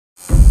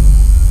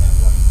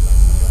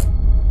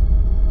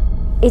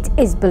It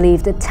is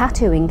believed that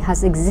tattooing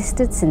has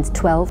existed since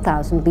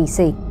 12,000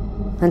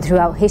 BC, and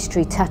throughout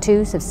history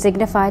tattoos have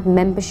signified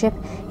membership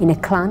in a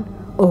clan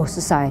or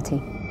society.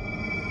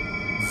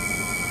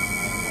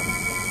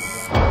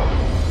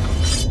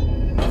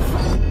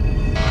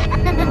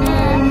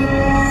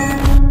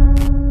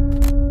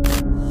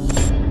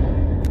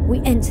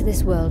 We enter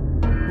this world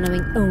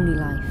knowing only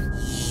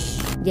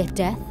life, yet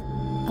death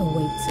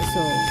awaits us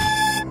all.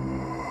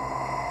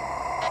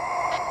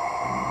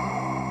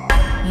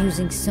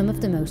 Using some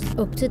of the most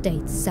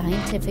up-to-date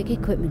scientific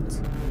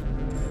equipment,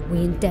 we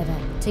endeavour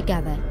to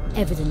gather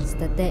evidence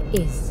that there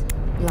is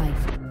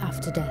life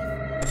after death.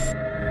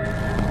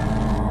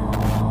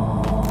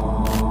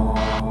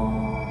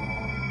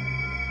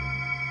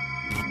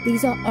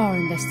 These are our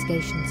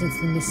investigations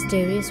into the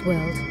mysterious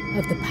world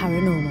of the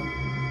paranormal.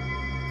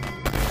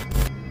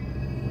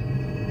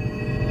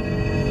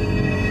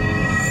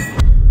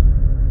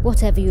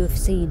 Whatever you have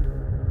seen,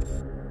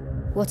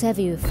 whatever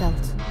you have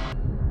felt,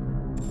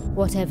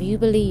 whatever you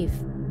believe,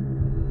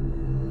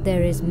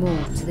 there is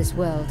more to this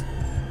world.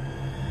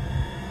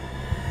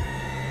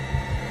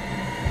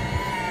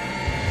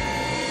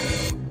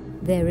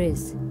 There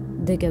is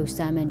the ghost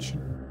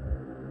dimension.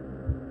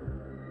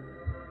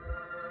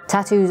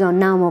 Tattoos are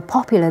now more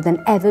popular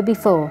than ever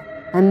before,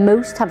 and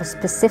most have a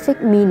specific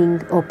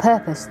meaning or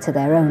purpose to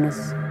their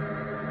owners.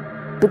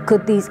 But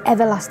could these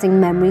everlasting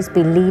memories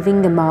be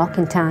leaving a mark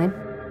in time,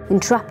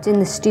 entrapped in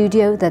the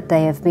studio that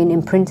they have been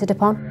imprinted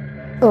upon?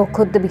 Or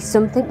could there be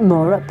something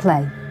more at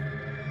play?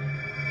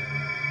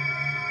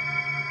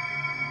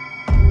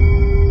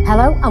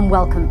 Hello and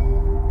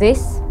welcome.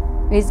 This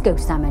is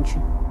Ghost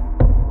Dimension.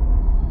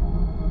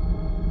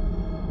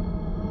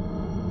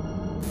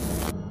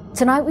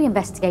 Tonight we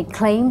investigate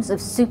claims of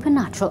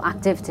supernatural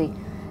activity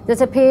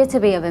that appear to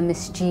be of a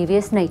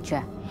mischievous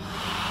nature.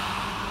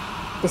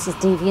 This is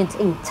Deviant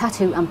Ink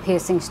Tattoo and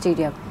Piercing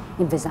Studio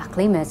in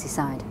Vizackley,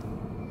 Merseyside.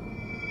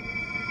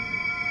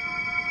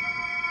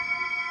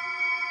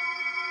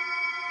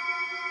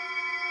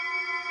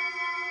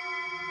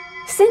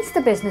 Since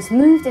the business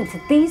moved into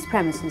these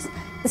premises,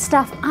 the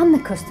staff and the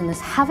customers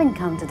have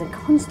encountered a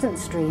constant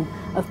stream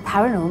of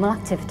paranormal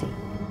activity.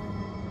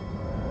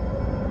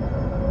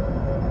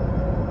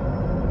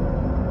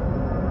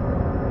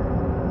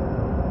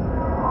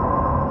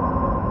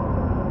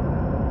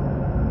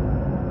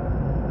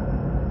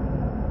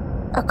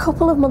 A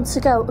couple of months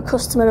ago, a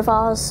customer of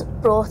ours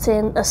brought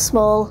in a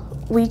small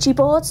Ouija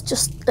board,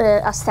 just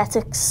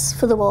aesthetics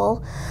for the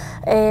wall.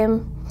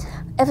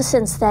 Ever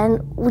since then,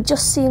 we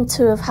just seem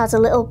to have had a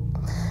little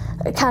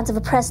kind of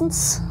a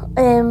presence.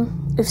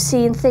 We've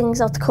seen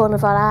things out the corner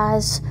of our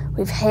eyes,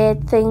 we've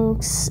heard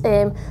things,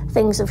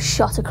 things have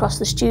shot across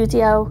the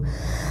studio.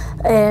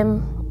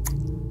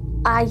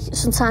 I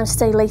sometimes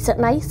stay late at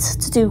night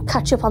to do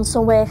catch up on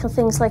some work and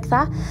things like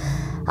that.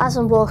 As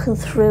I'm walking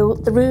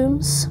through the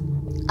rooms,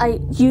 I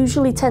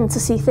usually tend to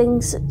see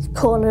things at the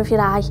corner of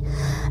your eye.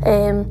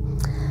 And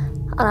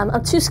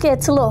I'm too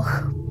scared to look,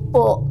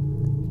 but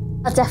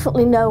I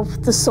definitely know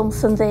there's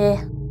something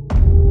there.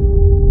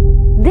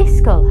 This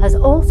skull has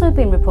also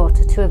been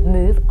reported to have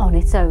moved on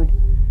its own,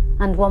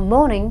 and one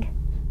morning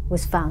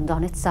was found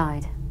on its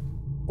side.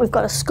 We've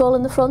got a skull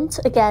in the front,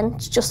 again,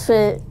 just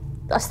for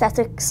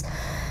aesthetics.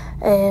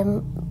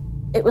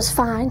 It was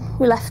fine.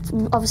 We left,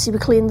 obviously we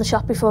cleaned the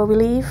shop before we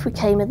leave. We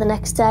came in the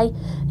next day,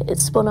 it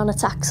spun on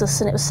its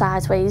axis and it was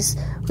sideways.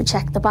 We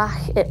checked the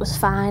back, it was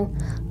fine,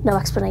 no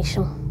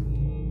explanation.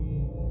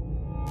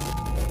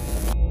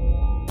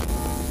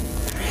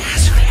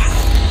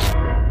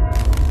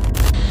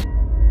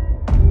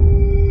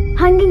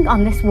 Hanging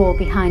on this wall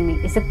behind me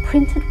is a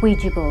printed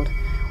Ouija board,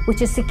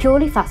 which is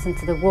securely fastened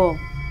to the wall.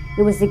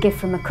 It was a gift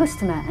from a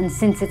customer, and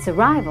since its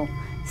arrival,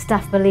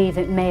 staff believe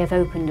it may have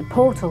opened a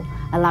portal,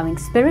 allowing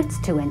spirits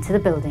to enter the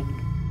building.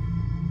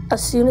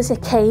 As soon as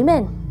it came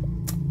in,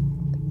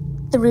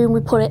 the room we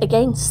put it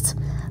against,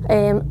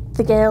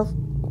 the girl,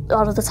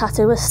 or the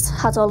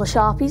tattooist, had all the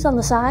Sharpies on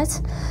the side.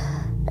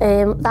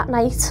 That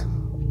night,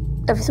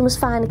 everything was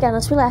fine again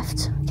as we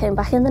left. Came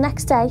back in the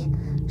next day,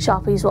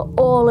 Sharpies were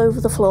all over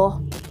the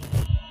floor.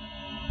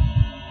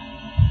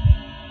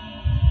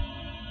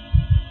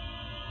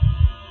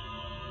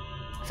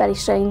 Very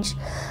strange.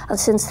 And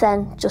since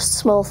then, just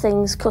small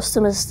things,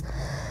 customers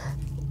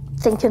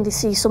thinking they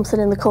see something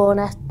in the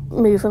corner,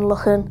 moving,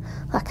 looking,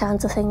 that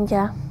kind of thing,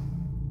 yeah.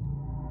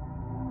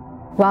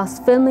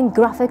 Whilst filming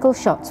graphical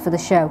shots for the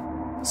show,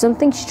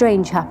 something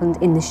strange happened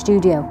in the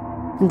studio,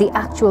 and the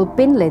actual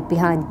bin lid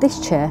behind this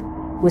chair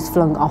was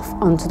flung off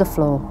onto the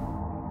floor.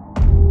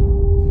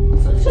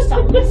 It's just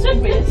happened, it's so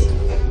weird.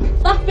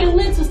 That bin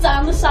lid was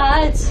down the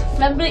sides.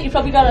 Remember it? You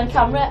probably got it on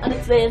camera, and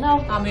it's there now.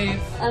 I move.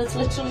 And it's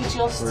literally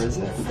just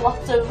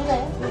flopped over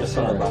there.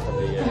 Sorry about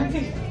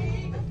the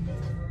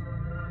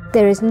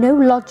There is no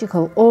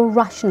logical or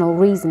rational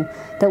reason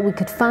that we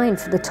could find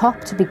for the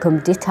top to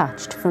become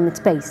detached from its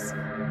base.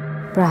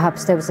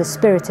 Perhaps there was a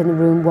spirit in the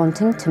room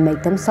wanting to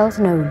make themselves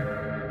known.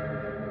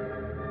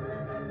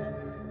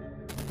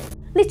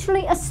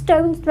 Literally a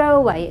stone's throw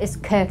away is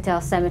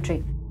Kirkdale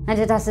Cemetery, and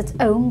it has its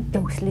own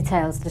ghostly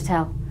tales to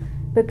tell.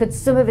 But could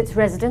some of its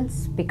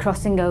residents be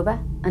crossing over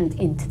and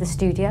into the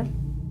studio?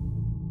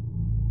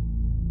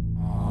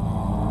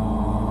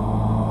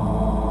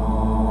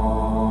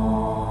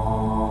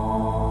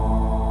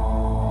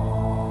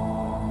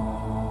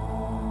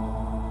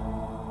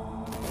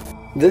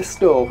 This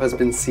door has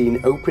been seen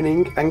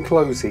opening and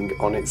closing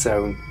on its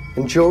own,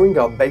 and during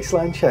our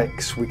baseline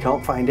checks we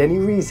can't find any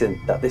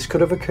reason that this could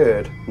have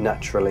occurred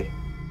naturally.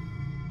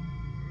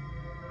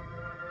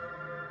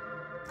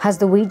 Has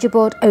the Ouija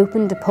board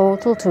opened a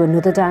portal to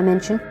another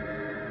dimension?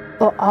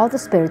 Or are the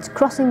spirits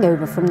crossing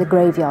over from the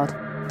graveyard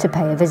to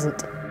pay a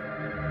visit?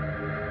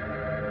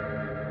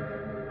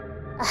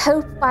 I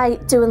hope by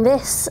doing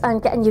this and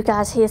getting you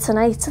guys here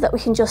tonight that we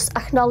can just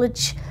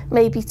acknowledge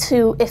maybe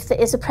too if there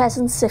is a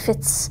presence, if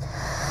it's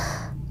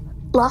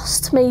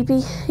lost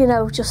maybe, you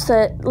know, just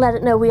to let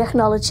it know we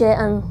acknowledge it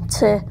and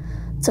to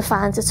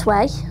find its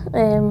way.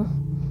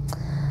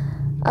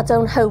 I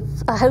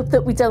hope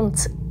that we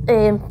don't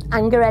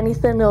anger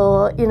anything,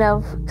 or, you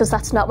know, because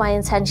that's not my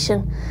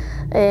intention.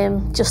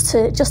 Just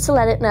to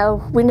let it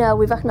know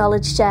we've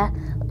acknowledged you.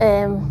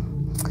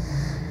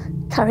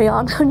 Carry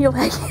on your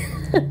way.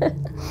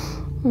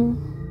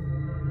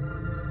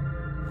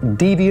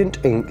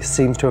 Deviant Inc.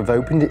 seems to have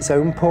opened its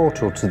own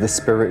portal to the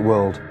spirit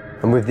world,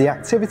 and with the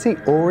activity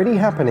already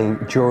happening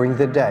during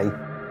the day,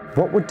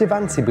 what would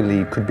Devanti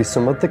believe could be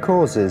some of the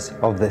causes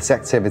of this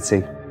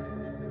activity?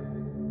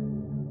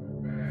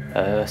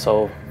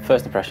 So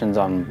first impressions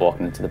on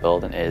walking into the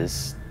building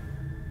is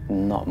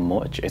not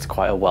much. It's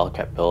quite a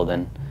well-kept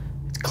building.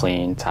 It's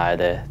clean,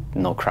 tidy,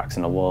 no cracks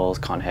in the walls,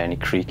 can't hear any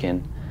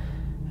creaking.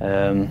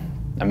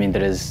 I mean,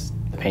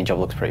 the paint job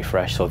looks pretty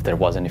fresh, so if there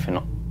was anything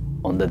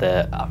under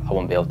there, I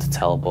won't be able to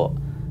tell, but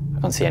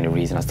I can't see any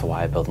reason as to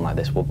why a building like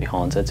this would be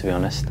haunted, to be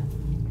honest.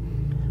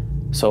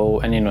 So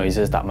any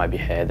noises that might be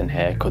heard in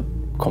here could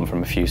come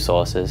from a few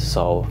sources.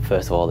 So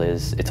first of all,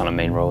 it's on a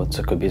main road,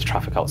 so it could be the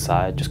traffic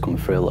outside just coming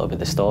through a little bit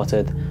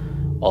distorted.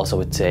 Also,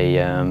 it's a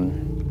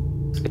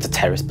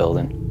terrace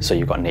building, so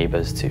you've got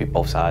neighbours to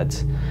both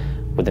sides,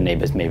 with the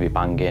neighbours maybe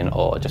banging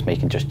or just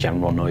making just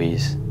general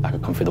noise that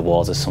could come through the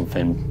walls as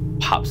something,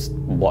 perhaps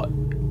what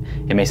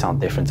it may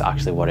sound different to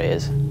actually what it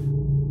is.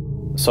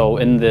 So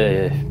in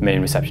the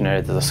main reception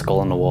area, there's a skull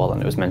on the wall,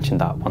 and it was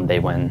mentioned that one day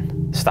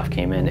when staff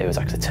came in, it was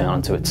actually turned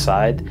onto its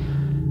side.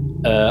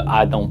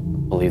 I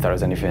don't believe there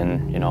was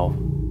anything, you know,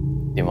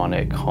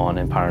 demonic,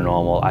 haunting,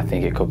 paranormal. I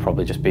think it could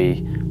probably just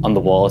be on the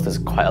walls. There's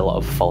quite a lot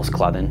of false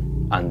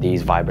cladding, and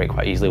these vibrate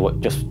quite easily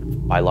just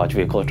by large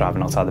vehicles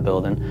driving outside the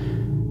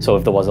building. So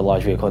if there was a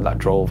large vehicle that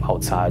drove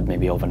outside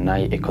maybe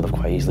overnight, it could have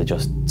quite easily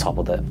just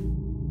toppled it.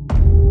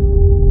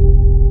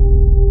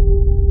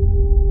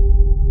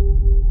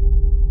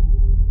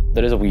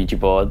 There is a Ouija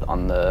board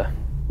on the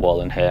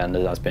wall in here, and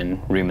there has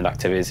been rumoured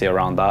activity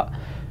around that.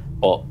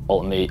 But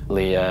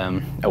ultimately,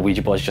 a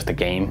Ouija board is just a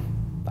game.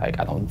 Like,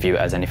 I don't view it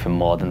as anything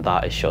more than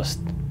that. It's just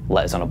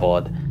letters on a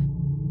board.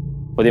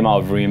 With the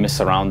amount of rumours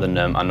surrounding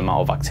them and the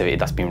amount of activity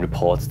that's been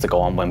reported to go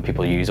on when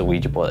people use a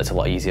Ouija board, it's a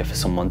lot easier for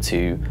someone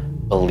to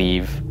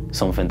believe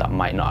something that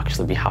might not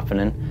actually be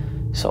happening.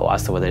 So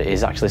as to whether it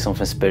is actually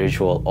something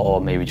spiritual or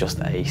maybe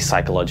just a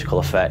psychological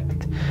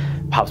effect,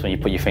 perhaps when you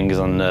put your fingers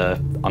on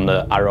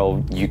the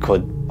arrow, you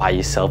could by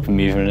yourself be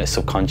moving it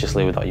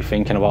subconsciously without you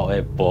thinking about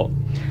it. But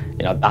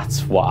you know,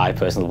 that's what I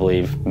personally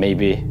believe.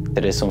 Maybe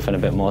there is something a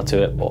bit more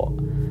to it, but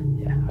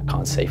yeah, I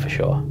can't say for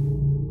sure.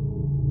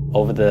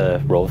 Over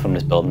the road from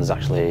this building, there's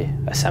actually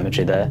a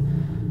cemetery there.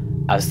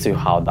 As to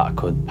how that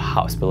could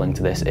perhaps be linked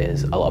to this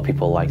is, a lot of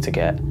people like to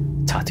get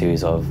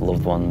tattoos of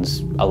loved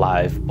ones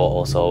alive but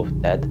also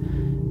dead.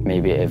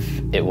 Maybe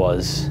if it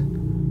was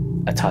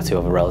a tattoo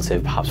of a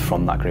relative, perhaps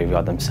from that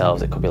graveyard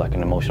themselves, it could be like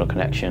an emotional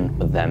connection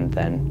with them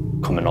then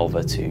coming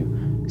over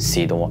to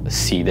see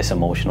this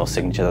emotional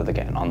signature that they're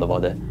getting on the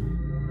body.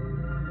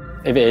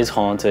 If it is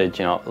haunted,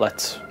 you know,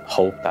 let's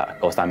hope that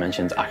Ghost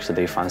Dimensions actually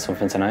do find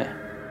something tonight.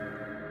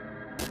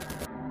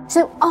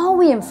 So are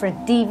we in for a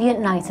deviant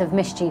night of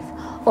mischief,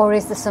 or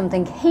is there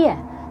something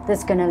here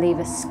that's going to leave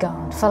us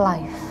scarred for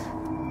life?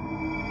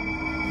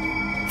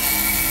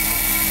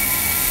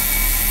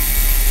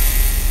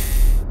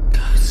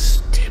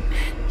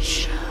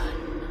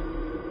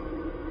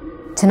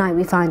 Tonight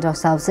we find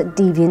ourselves at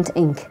Deviant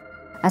Inc.,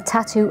 a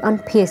tattoo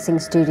and piercing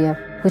studio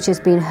which has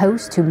been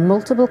host to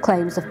multiple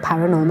claims of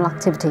paranormal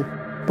activity.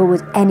 But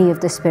would any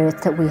of the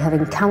spirits that we have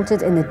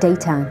encountered in the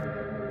daytime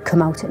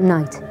come out at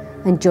night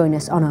and join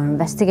us on our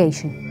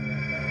investigation?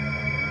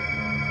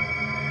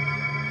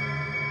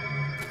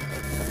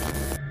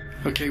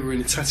 Okay, we're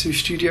in a tattoo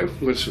studio. I'm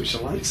going to switch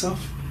the lights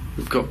off.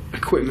 We've got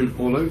equipment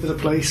all over the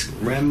place,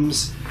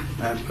 REMs,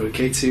 we've got a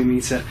K2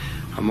 meter,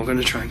 and we're going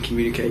to try and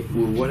communicate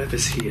with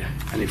whatever's here.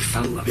 And it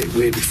felt a bit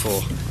weird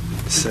before,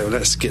 so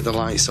let's get the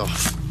lights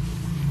off.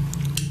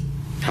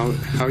 How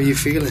are you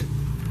feeling?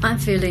 I'm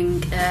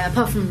feeling,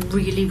 apart from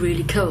really,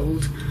 really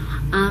cold,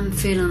 I'm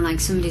feeling like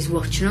somebody's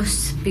watching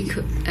us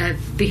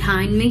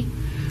behind me.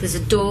 There's a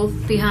door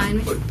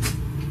behind me.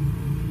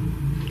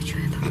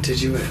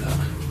 Did you hear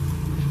that?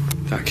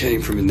 That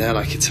came from in there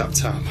like a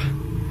tap-tap.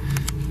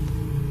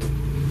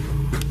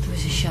 There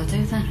was a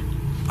shadow then.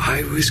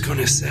 I was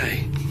gonna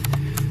say,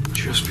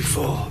 just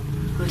before,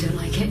 I don't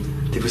like it.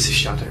 there was a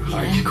shadow,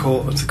 like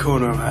caught at the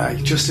corner of my eye,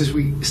 just as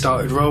we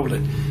started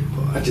rolling.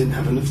 But I didn't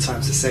have enough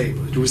time to say it,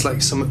 but it was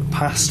like something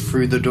passed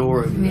through the door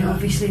over I mean, there.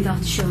 obviously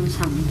that's Sean's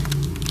hand,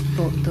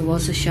 but there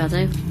was a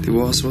shadow. There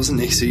was, wasn't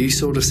there? So you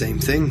saw the same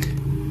thing.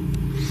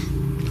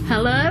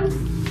 Hello?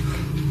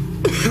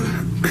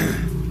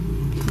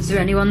 Is there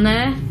anyone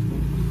there?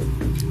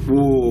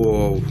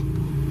 Whoa.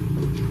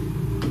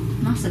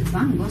 Massive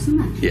bang,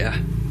 wasn't it? Yeah.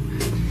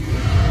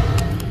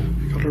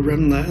 Got a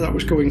rem there, that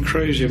was going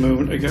crazy a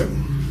moment ago.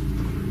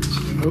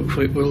 So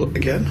hopefully it will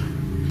again.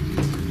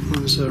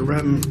 There's a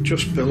rem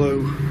just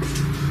below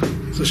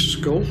the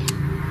skull.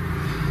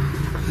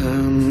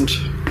 And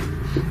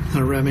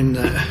a rem in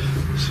there.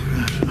 So,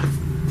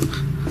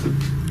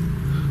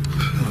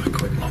 have a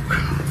quick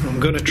look. I'm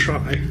going to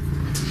try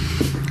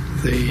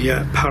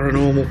the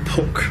paranormal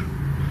puck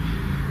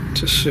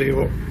to see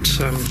what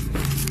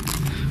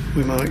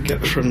we might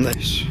get from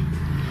this.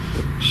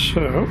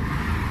 So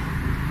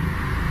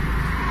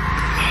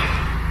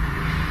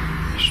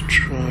let's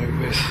try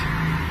with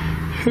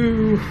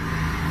who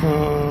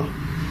are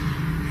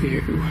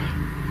you?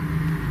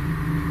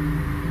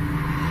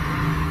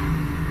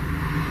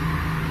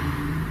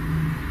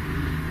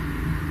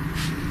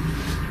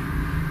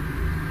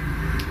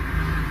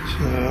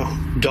 So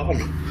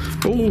Don.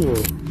 Oh,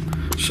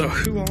 so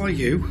who are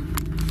you?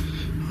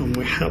 And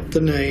we have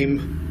the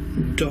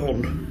name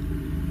Don.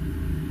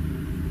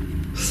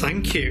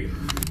 Thank you.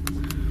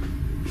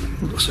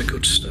 That's a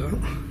good start.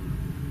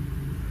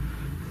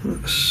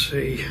 Let's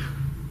see.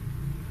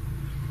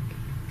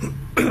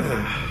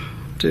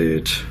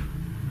 Did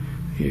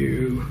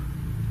you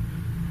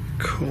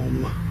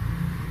come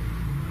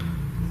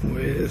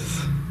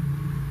with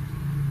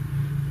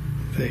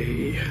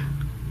the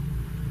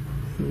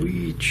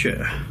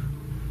Ouija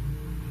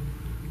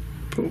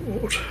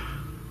board?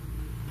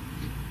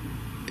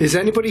 Is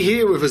anybody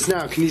here with us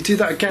now? Can you do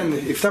that again?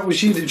 If that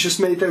was you that just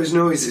made those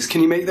noises,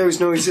 can you make those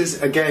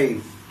noises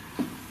again?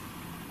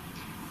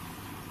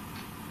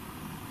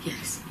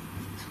 Yes.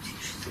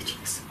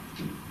 Yes.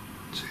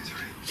 2,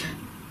 3, Yeah.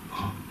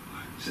 4,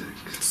 5,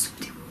 6.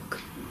 Somebody walk.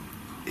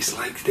 It's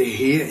like they're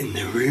here in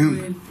the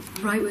room.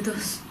 Right with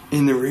us.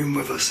 In the room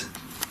with us.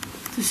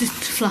 There's just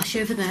a flash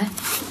over there.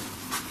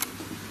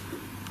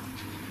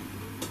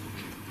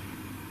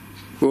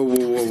 Whoa, whoa,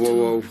 whoa, whoa,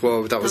 whoa,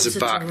 whoa. That was was a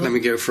a back. door. Let me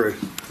go through.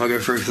 I'll go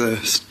through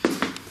first.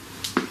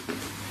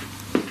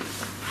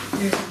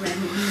 There's a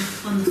rem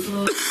on the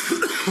floor.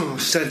 Oh,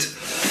 said.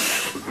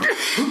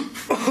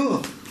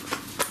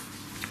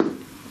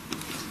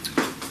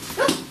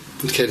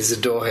 Okay, there's a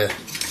door here.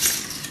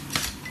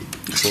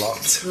 It's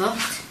locked.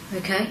 Locked.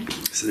 Okay.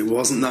 So it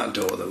wasn't that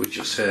door that we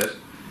just heard.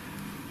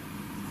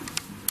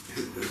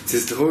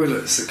 The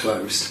toilets are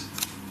closed.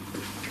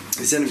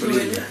 Is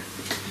anybody in there?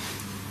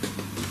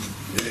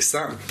 It's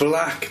that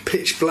black,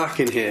 pitch black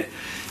in here.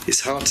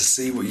 It's hard to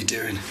see what you're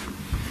doing.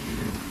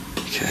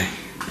 Okay.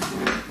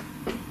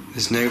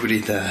 There's nobody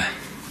there.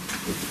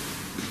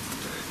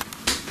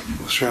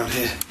 What's around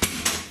here?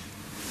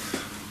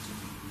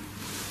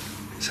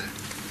 Is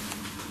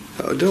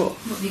that a door?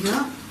 What have you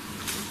got?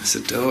 It's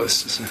a door.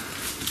 It's just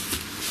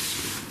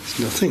it's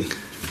nothing.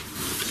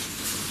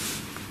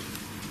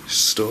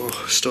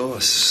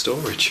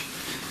 Storage.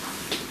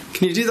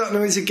 Can you do that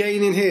noise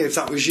again in here if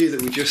that was you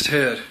that we just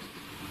heard?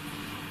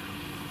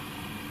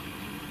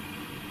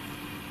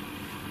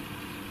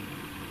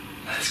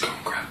 Let's go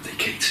and grab the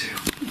K2.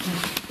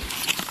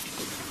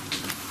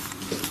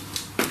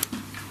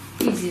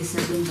 Easier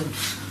said than done.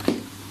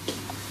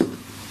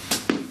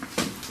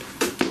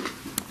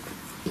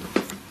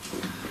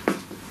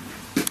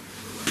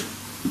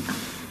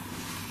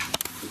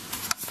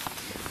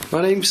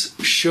 My name's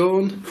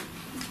Sean.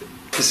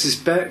 This is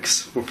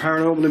Bex. We're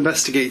paranormal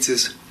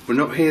investigators. We're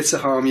not here to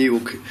harm you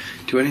or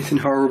do anything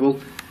horrible.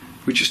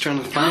 We're just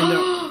trying to find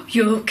out.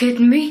 You're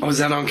kidding me? Oh, is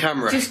that on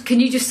camera? Can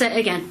you just say it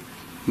again?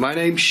 My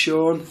name's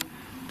Sean.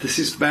 This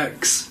is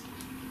Bex.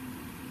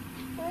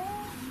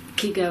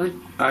 Keep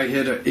going. I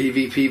heard an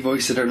EVP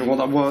voice. I don't know what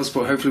that was,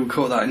 but hopefully we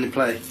caught that in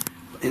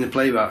the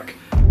playback.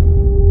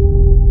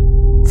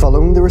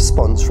 Following the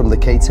response from the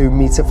K2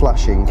 meter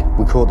flashing,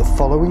 we caught the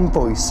following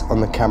voice on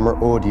the camera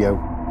audio,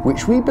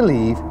 which we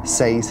believe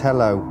says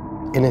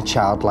hello in a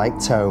childlike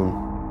tone.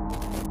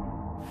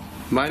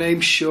 My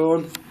name's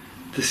Sean.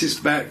 This is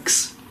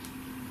Bex.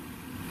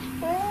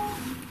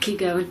 Keep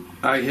going.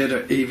 I heard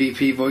an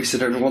EVP voice. I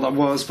don't know what that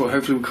was, but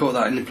hopefully we caught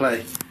that in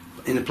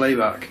the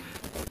playback.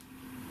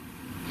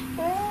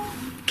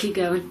 Keep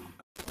going.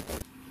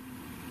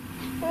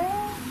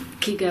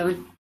 Keep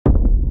going.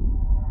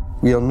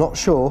 We are not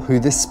sure who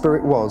this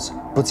spirit was,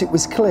 but it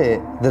was clear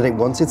that it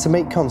wanted to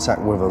make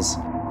contact with us.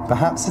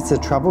 Perhaps it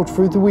had travelled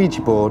through the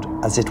Ouija board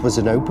as it was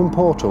an open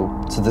portal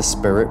to the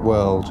spirit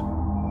world.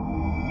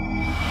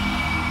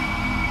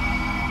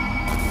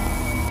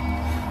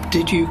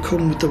 Did you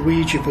come with the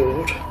Ouija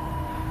board?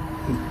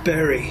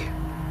 Berry.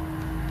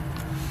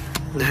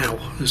 Now,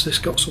 has this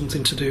got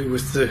something to do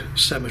with the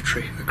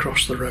cemetery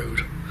across the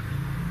road?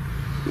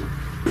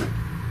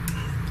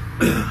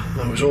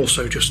 I was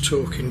also just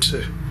talking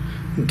to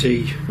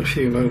Dee a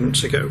few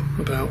moments ago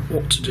about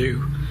what to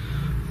do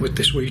with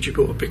this Ouija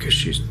board because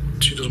she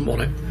doesn't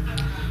want it.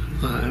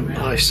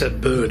 I said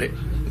burn it,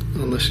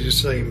 unless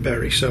it's saying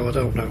bury, so I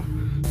don't know.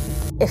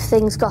 If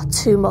things got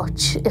too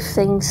much, if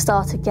things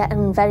started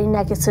getting very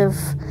negative,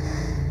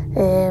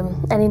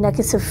 any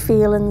negative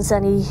feelings,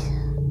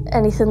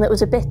 anything that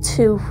was a bit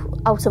too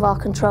out of our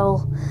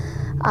control,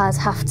 I'd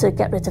have to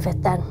get rid of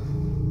it then.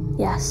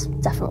 Yes,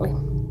 definitely.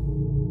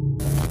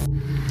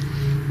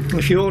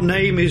 If your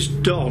name is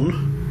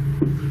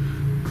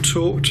Don,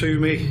 talk to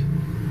me.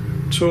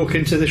 Talk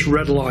into this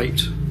red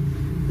light.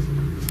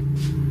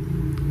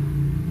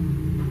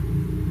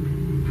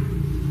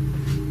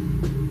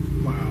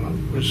 Wow,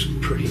 that was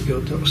pretty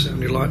good. That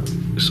sounded like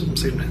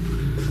something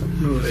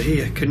over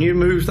here. Can you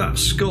move that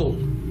skull?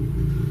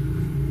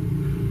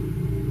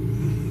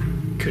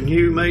 Can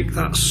you make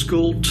that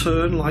skull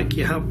turn like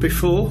you have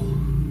before?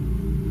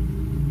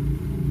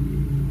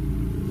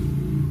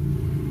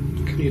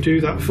 Can you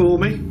do that for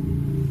me?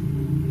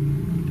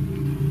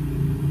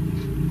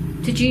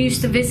 Did you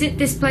used to visit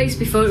this place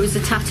before it was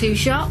a tattoo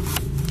shop?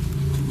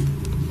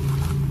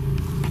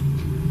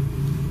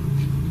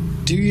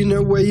 Do you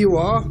know where you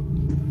are?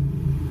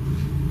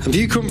 Have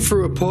you come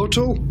through a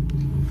portal?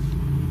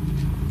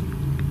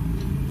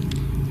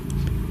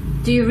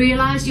 Do you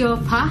realise you're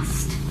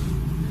past?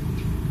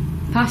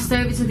 Passed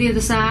over to the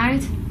other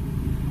side?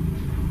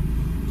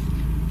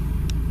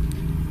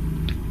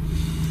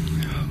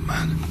 Oh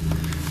man.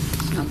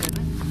 It's not good.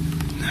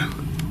 No.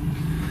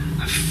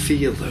 I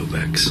feel though,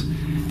 Bex,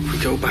 if we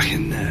go back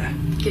in there.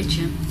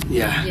 Kitchen?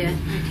 Yeah. Yeah,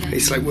 okay.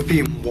 It's like we're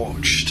being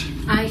watched.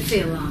 I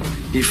feel that.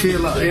 You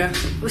feel that, yeah?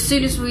 Well, as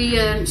soon as we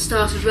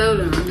started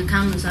rolling on the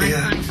cameras, I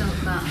felt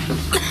that.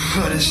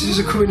 Oh, this is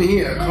a coming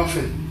here,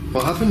 coughing.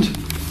 What happened?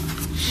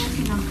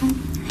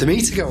 Knocking. The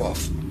meter go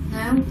off?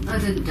 No, I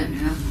don't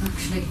know.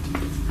 Actually,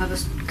 I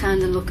was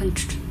kind of looking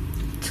to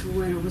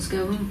where I was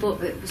going,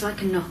 but it was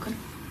like a knocking.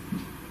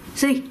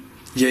 See?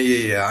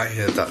 Yeah, I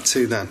heard that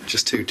too then.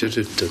 Just 2, 2,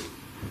 2, 2. 4,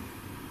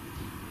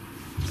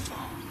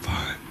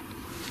 5.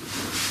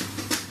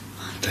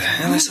 What the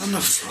hell is on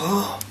the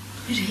floor?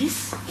 It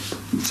is.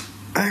 It's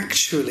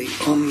actually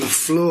on the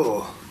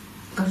floor.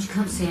 God, you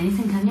can't see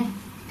anything, can you?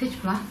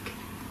 Pitch black.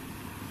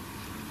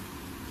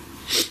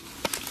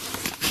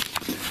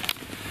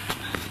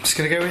 I'm just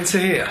going to go into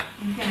here.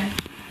 Okay.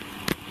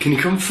 Can you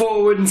come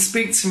forward and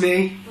speak to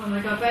me? Oh my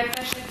God,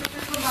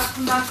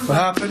 come back. What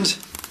happened?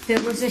 There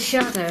was a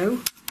shadow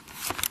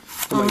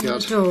Oh my on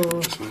God. the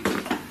door.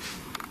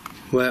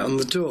 Where, on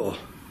the door?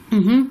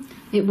 Mm-hmm.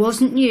 It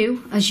wasn't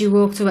you as you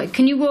walked away.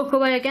 Can you walk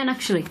away again,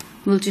 actually?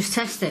 We'll just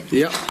test it.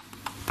 Yep.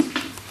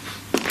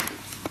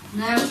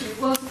 No, it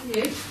wasn't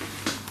you.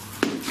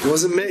 It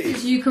wasn't me.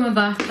 It's you coming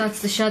back.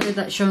 That's the shadow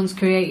that Sean's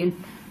creating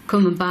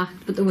coming back.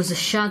 But there was a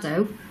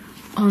shadow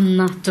on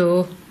that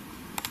door.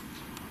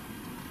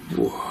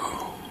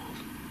 Whoa.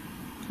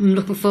 I'm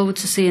looking forward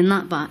to seeing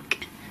that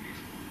back.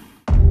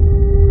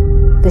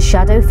 The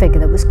shadow figure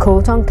that was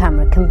caught on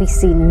camera can be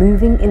seen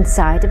moving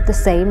inside of the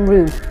same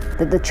room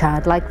that the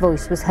childlike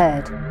voice was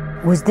heard.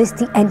 Was this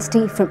the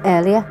entity from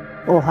earlier,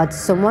 or had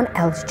someone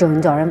else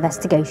joined our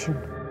investigation?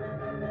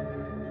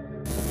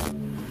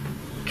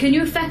 Can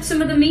you affect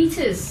some of the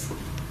meters?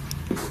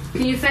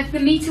 Can you affect the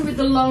meter with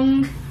the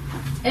long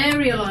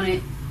aerial on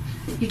it?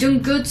 You've done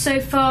good so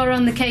far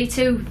on the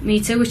K2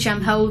 meter, which I'm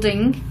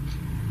holding.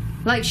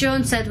 Like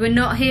Sean said, we're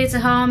not here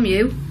to harm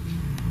you.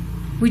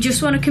 We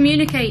just want to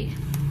communicate.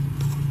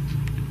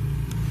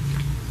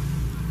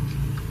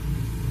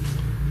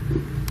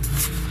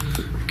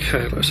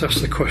 Okay, let's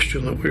ask the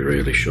question that we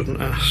really shouldn't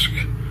ask.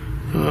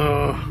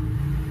 Are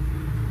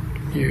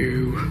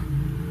you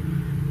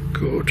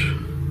good?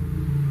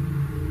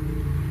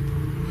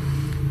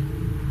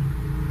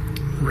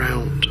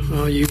 Round.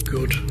 Are you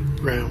good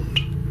round?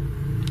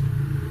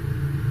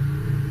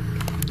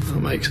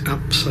 That makes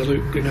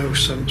absolutely no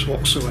sense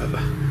whatsoever.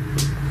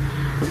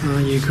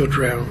 Are you good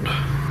round?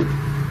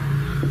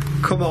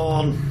 Come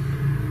on.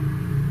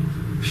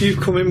 If you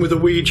come in with a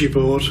Ouija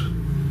board,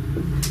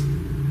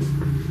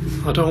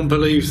 I don't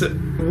believe that.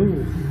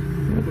 Ooh,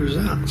 what was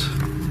that?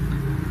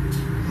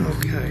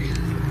 Okay.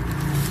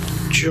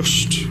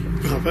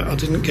 I bet I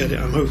didn't get it.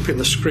 I'm hoping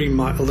the screen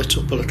might have lit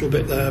up a little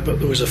bit there, but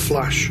there was a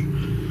flash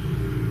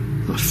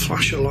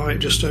of light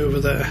just over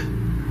there.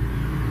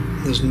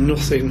 There's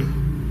nothing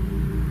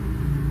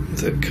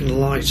that can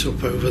light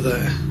up over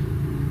there.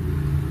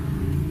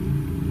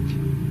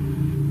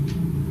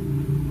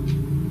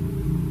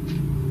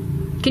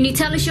 Can you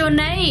tell us your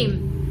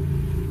name?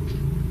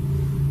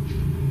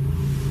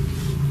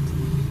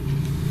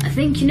 I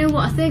think, you know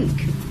what I think?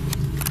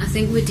 I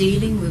think we're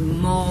dealing with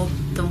more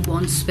than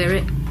one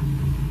spirit.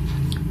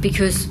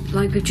 Because,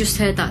 like we've just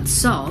heard that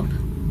sob.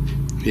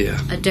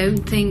 Yeah. I don't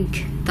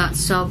think that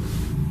sob.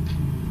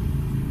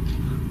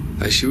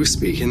 As she was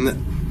speaking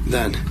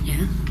then,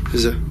 Yeah.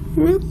 there's a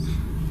whoop,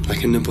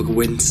 like a number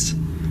wince.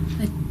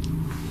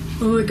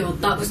 Oh my god,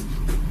 that was...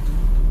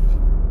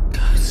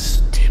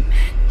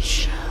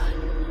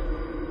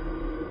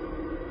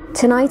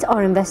 Tonight,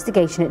 our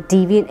investigation at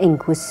Deviant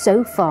Inc. was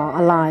so far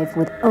alive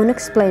with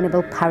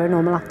unexplainable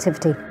paranormal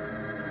activity.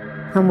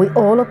 And we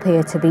all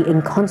appear to be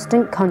in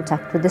constant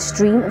contact with the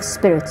stream of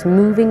spirits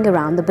moving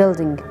around the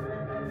building.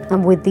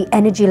 And with the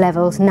energy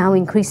levels now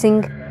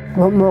increasing,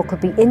 what more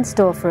could be in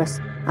store for us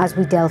as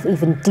we delve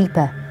even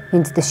deeper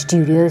into the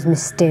studio's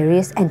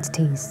mysterious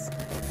entities?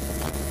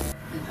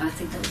 I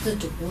think that was the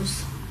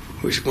doors.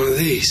 Which one of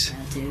these?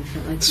 I do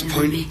feel like So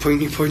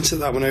point at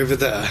that one over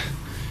there.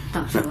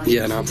 that felt like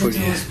Yeah, now the point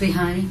doors here.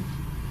 behind me.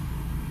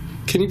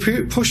 Can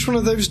you push one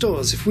of those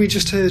doors? If we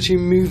just heard you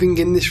moving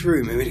in this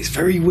room, I mean, it's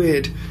very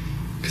weird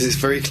because it's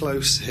very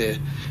close here.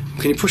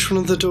 Can you push one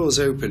of the doors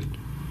open?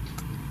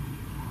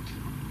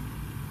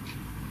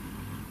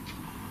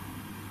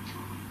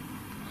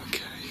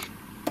 Okay.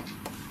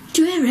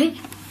 Do you hear it?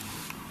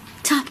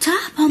 Tap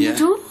tap on Yeah. the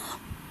door.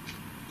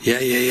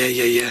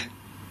 Yeah.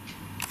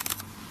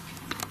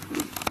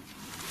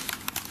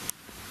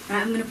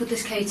 Right, I'm going to put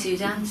this K2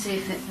 down and see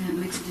if it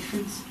makes a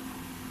difference.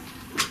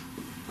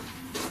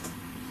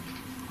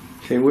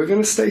 Okay, we're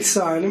going to stay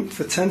silent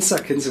for 10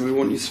 seconds and we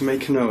want you to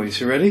make a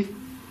noise. You ready?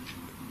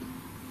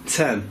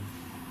 10.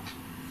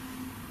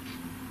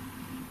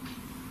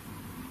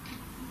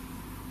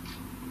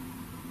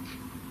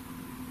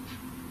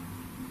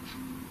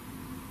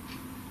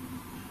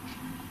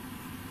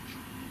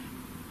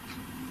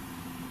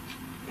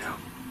 No.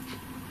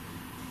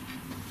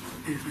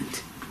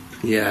 Movement.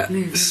 Yeah,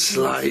 Movement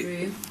towards the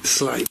room.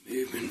 slight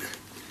movement.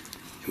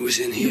 It was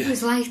in It here.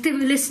 was like they were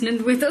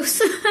listening with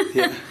us.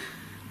 Yeah.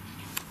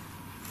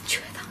 Did you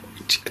hear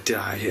that? Did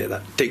I hear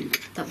that?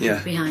 Dink. That was Yeah.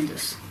 behind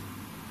us.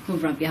 Well,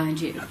 right behind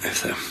you.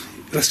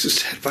 Let's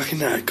just head back in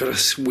there. I've got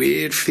a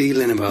weird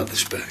feeling about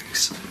this,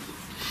 Bex.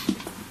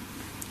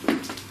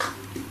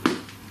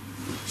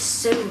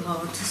 So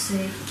hard to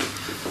see.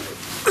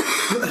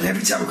 And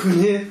every time I come in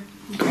here,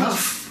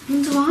 cough.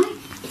 Wonder why?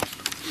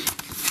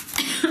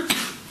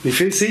 You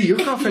feel, see, you're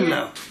coughing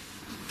now.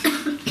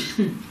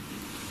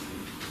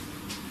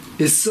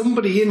 Is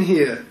somebody in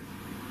here?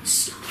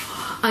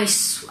 I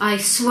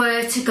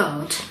swear to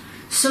God,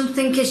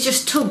 something has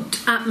just tugged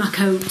at my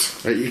coat.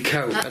 At your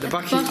coat? At the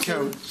back of your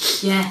bottom.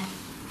 coat? Yeah.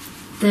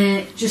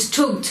 They just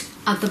tugged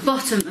at the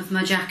bottom of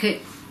my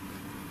jacket.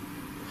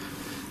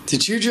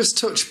 Did you just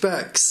touch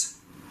Bex?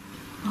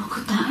 What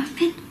could that have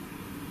been?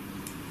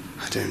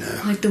 I don't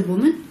know. Like the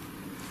woman?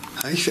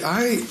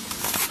 I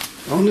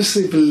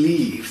honestly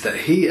believe that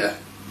here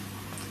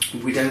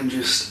we don't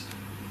just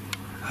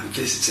have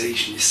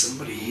visitation. There's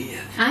somebody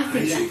here. I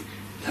think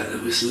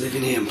that was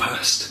living here and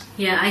passed.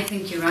 Yeah, I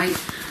think you're right.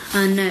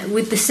 And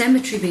with the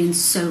cemetery being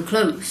so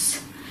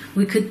close,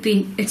 we could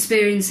be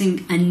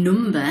experiencing a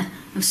number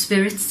of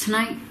spirits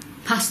tonight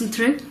passing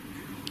through.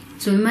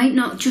 So we might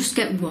not just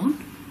get one.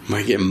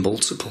 Might get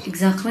multiple.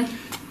 Exactly.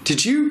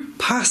 Did you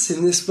pass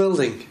in this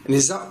building? And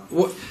is that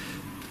what?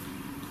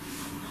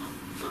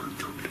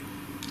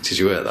 Did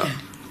you hear that?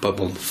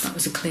 Bubble. That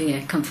was a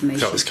clear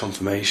confirmation. That was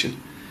confirmation.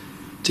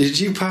 Did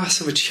you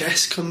pass of a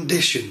chest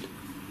condition?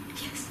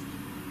 Yes.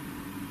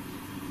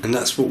 And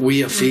that's what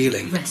we are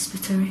feeling.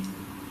 Respiratory.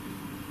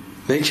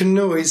 Make a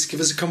noise. Give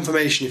us a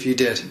confirmation if you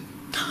did.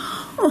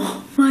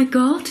 Oh my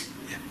God.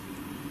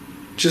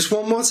 Just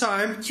one more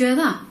time. Did you hear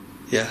that?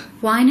 Yeah.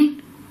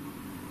 Whining.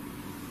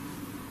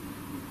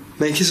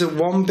 Make us a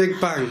one big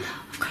bang.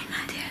 I've got an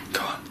idea.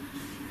 Go on.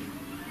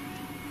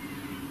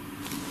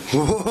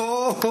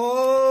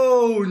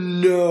 Whoa!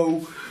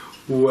 No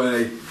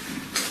way.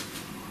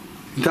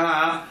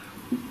 That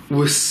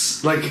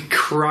was like a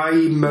cry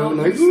moan.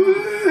 Like,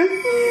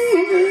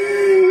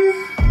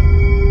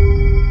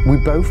 We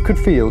both could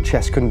feel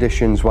chest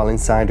conditions while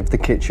inside of the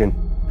kitchen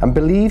and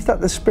believe that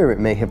the spirit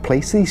may have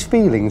placed these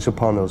feelings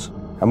upon us.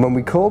 And when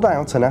we called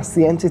out and asked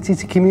the entity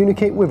to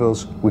communicate with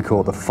us, we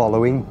caught the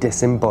following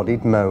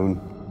disembodied moan.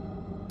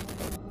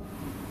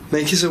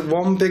 Make us a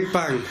one big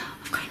bang.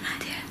 I've got an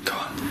idea. Go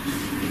on.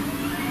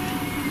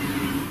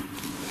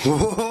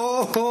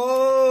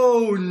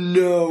 Whoa!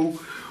 No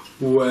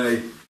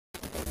way.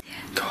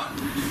 Go on.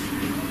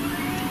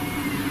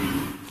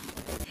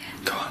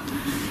 Go on.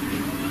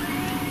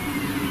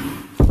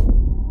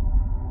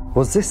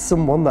 Was this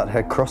someone that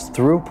had crossed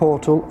through a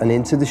portal and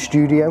into the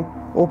studio?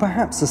 Or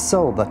perhaps a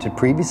soul that had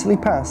previously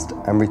passed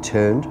and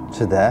returned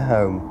to their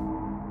home?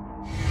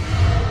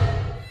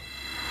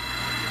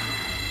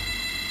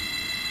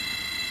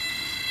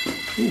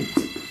 Ooh.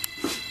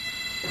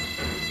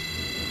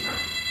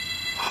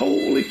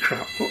 Holy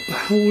crap, what the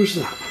hell was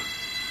that?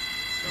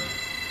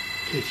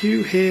 Did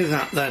you hear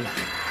that then?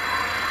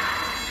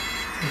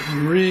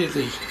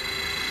 Really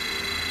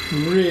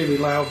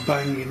loud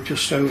banging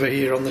just over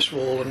here on this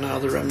wall, and now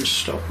the REM's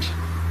stopped.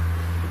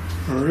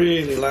 A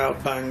really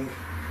loud bang.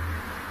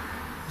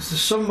 Is there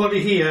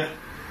somebody here?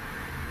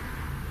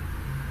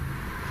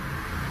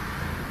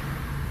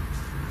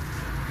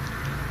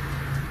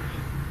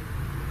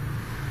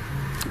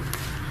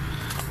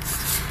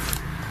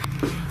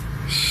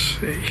 Let's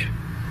see.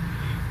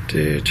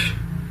 Did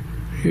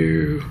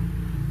you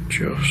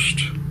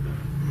just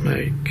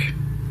make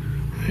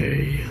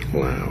a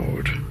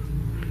loud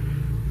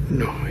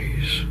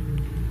noise.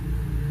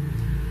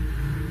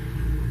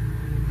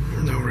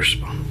 No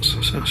response.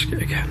 Let's ask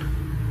it again.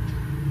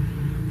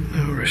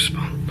 No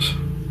response.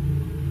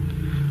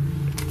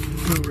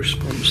 No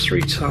response.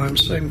 3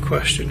 times, same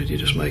question. Did you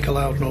just make a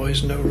loud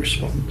noise? No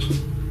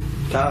response.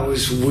 That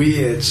was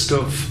weird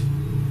stuff.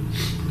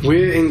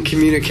 We're in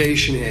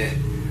communication here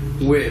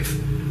with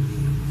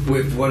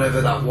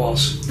whatever that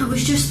was. I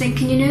was just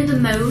thinking, you know the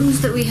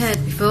moans that we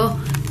heard before?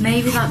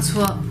 Maybe that's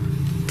what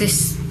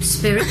this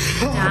spirit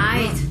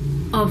died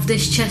of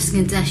this chest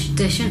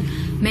condition.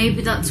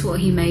 Maybe that's what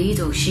he made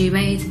or she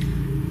made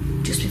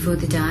just before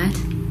they died.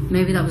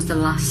 Maybe that was the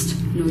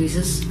last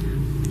noises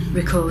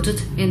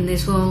recorded in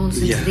these walls,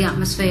 into the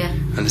atmosphere.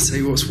 And I tell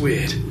you what's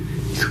weird,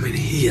 you come in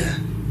here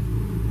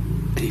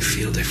and you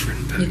feel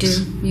different. Bex. You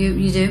do.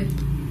 You do.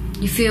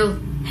 You feel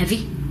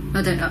heavy.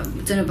 I don't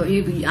know about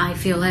you, but I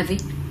feel heavy.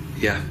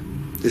 Yeah,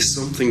 there's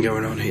something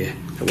going on here.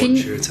 I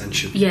want your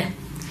attention. Yeah.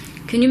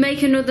 Can you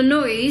make another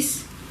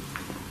noise?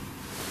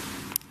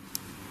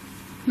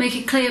 Make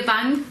a clear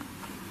bang.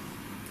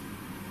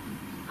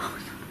 Oh my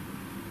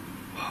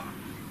God.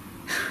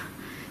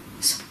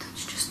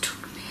 Something's just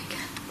took me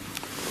again.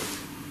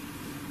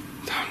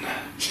 Down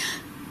there. Yeah.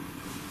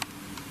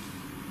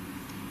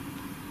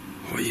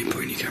 What are you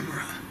pointing your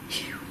camera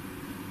at? You.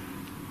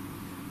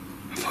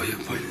 I thought you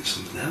were pointing at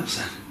something else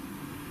then.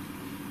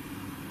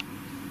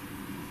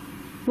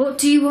 What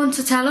do you want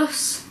to tell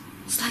us?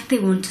 It's like they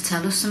want to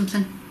tell us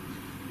something.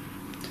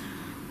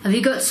 Have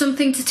you got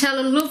something to tell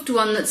a loved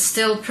one that's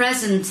still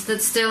present,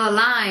 that's still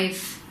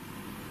alive?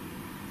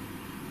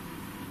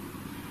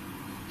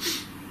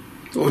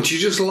 Or do you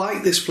just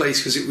like this place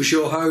because it was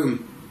your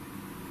home?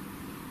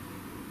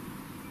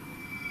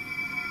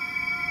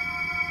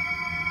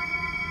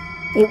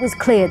 It was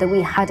clear that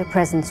we had a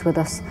presence with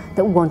us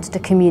that wanted to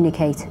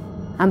communicate,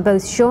 and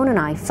both Sean and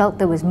I felt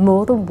there was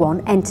more than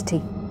one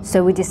entity.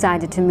 So we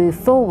decided to move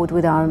forward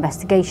with our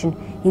investigation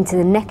into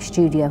the next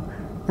studio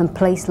and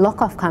place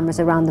lock-off cameras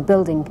around the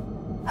building,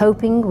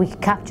 hoping we could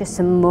capture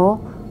some more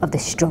of the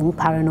strong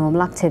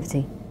paranormal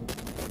activity.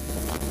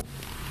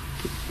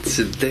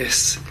 So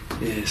this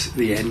is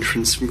the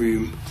entrance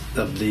room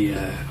of the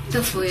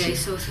foyer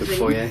sort of the thing.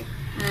 foyer.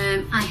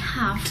 I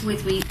have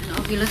with me an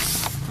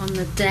Ovilus on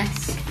the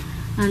desk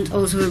and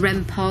also a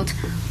REM pod.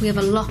 We have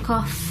a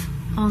lock-off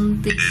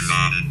on this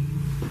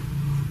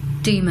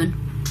demon.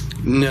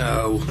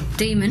 No.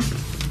 Demon.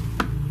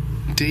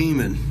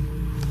 Demon.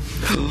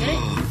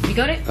 You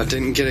got it? I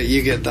didn't get it.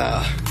 You get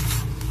that.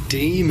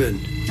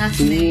 Demon. That's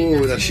me.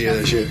 Ooh, that's you.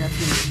 That's you.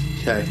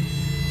 Okay.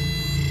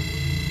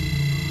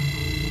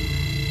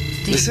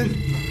 Listen.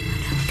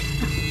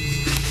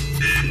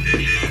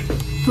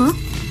 What?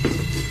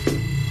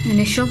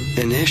 Initial.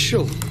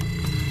 Initial.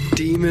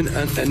 Demon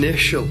and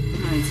initial.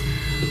 Right.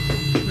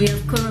 We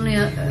have currently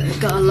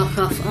got a lock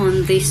off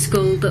on the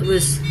skull that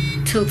was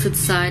tilted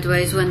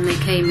sideways when they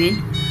came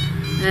in,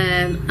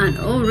 and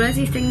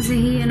already things are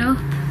heating up.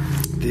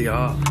 They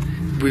are.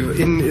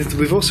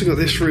 We've also got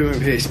this room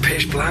over here. It's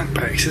pitch black,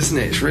 Bex, isn't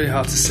it? It's really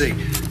hard to see.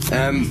 So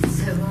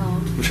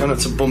hard. We're trying not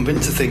to bump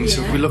into things,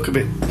 so if we look a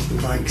bit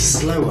like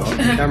slower on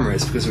the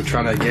cameras because we're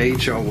trying to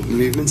gauge our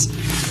movements.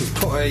 We've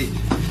put a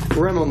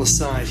REM on the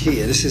side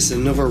here. This is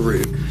another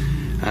room,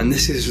 and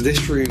this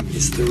room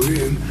is the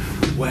room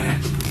where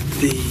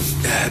the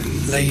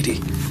lady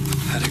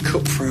had a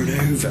cup thrown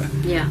over.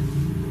 Yeah.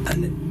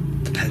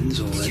 And the pens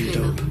all ended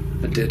up.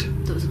 I did.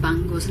 That was a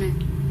bang, wasn't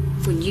it?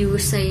 When you were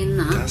saying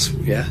that.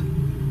 Yeah.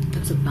 That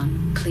was a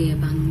bang, clear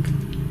bang.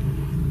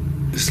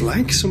 It's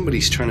like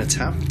somebody's trying to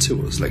tap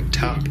to us, like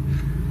tap,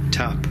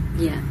 tap.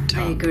 Yeah,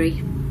 tap. I agree.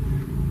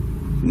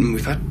 And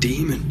we've had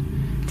demon,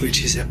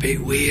 which is a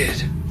bit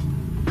weird.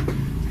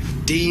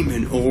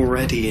 Demon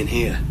already in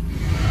here.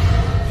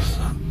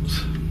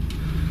 That's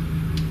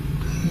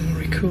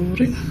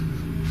recording.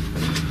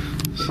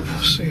 So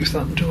let's see if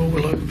that door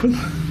will open.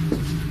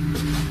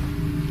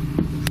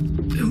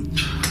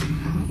 Oops,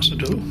 that's a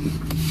door.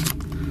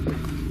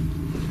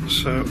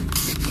 So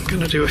I'm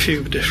going to do a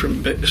few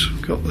different bits.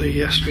 I've got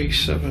the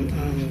SV7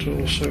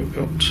 and also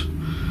got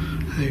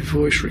a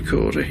voice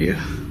recorder here.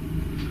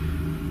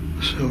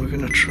 So we're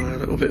going to try a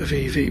little bit of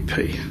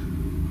EVP.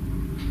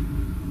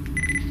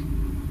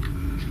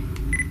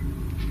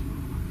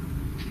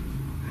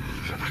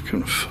 If I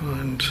can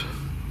find...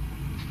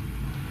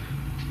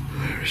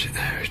 Where is it?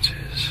 There it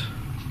is.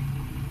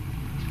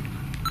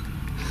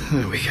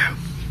 There we go.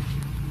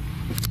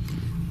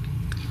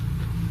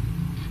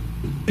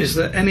 Is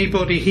there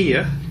anybody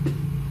here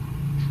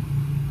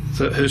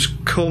that has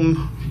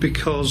come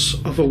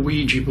because of a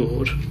Ouija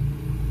board?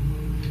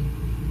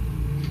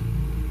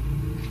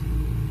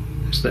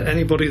 Is there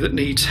anybody that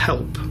needs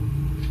help?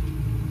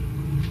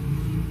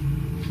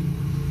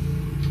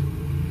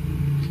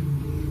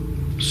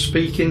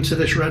 Speak into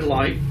this red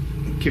light.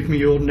 Give me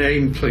your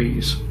name,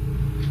 please.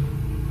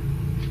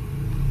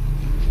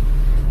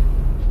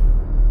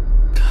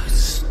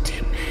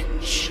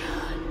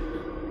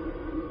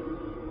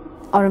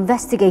 our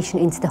investigation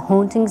into the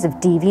hauntings of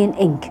Deviant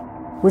Inc.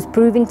 was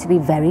proving to be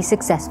very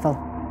successful,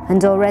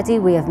 and already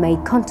we have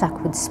made contact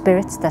with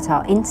spirits that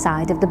are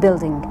inside of the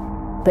building.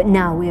 But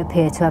now we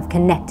appear to have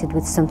connected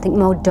with something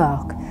more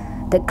dark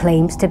that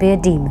claims to be a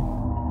demon.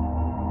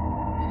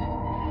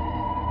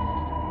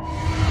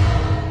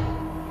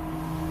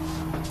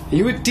 Are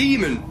you a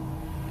demon?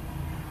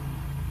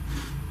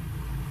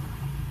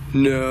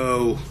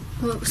 No.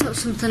 Well, was that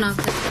something out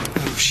there?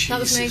 Oh, Jesus. That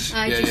was me.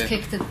 I just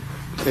kicked it.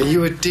 Are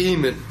you a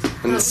demon?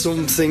 And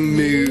something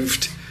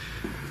moved.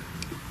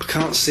 I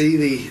can't see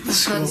the I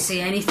skull. can't see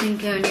anything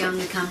only on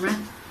the camera.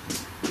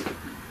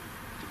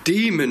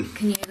 Demon.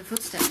 Can you hear the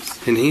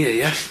footsteps? In here,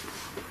 yeah?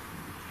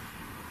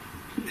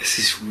 This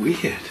is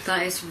weird.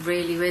 That is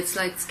really weird. It's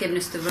like it's giving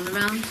us the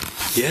runaround.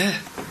 Yeah.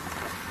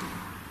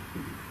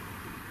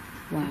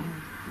 Wow.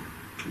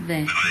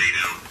 There.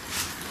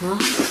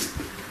 What?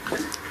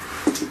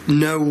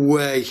 No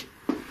way.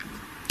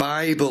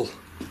 Bible.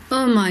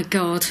 Oh my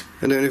god.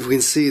 I don't know if we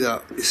can see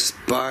that. It's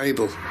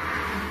Bible.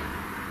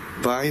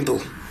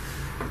 Bible.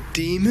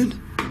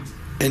 Demon.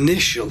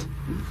 Initial.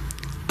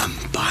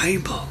 And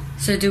Bible.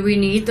 So do we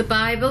need the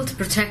Bible to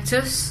protect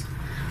us?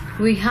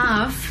 We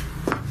have...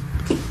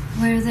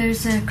 Where are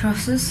those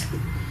crosses?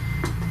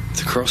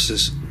 The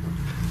crosses.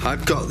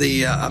 I've got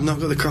the... I've not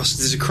got the crosses.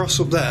 There's a cross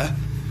up there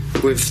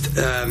with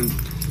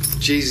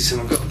Jesus,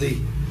 and I've got the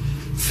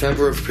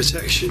feather of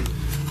protection.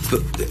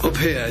 But up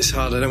here it's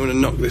hard. I don't want to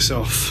knock this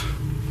off.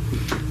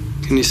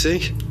 Can you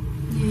see?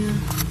 Yeah.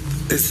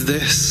 It's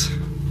this.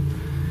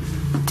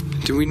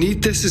 Do we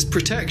need this as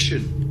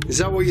protection? Is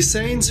that what you're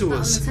saying to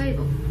us? On the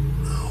table?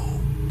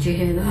 Do you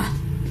hear that?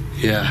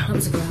 Yeah. That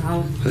was a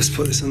growl. Let's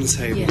put this on the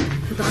table. Yeah,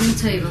 put that on the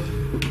table.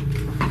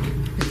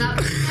 Is that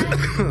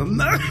Oh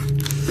man!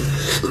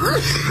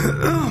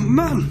 Oh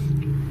man!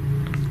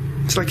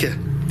 It's like a...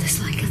 There's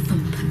like a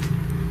thumping.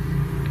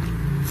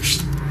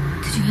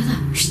 Did you hear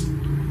that?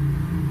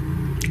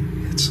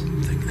 It's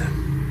something then.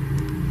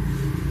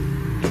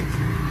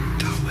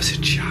 That was a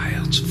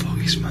child's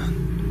voice, man.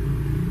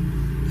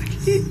 Like,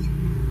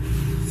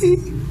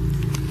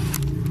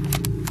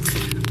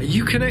 are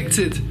you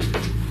connected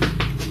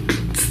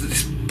to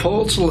this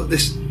portal at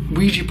this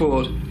Ouija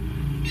board?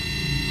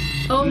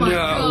 Oh my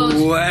god.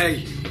 No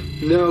way!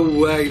 No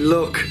way,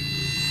 look.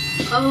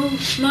 Oh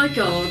my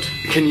god.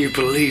 Can you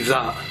believe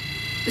that?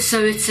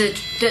 So it's a...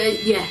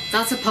 yeah,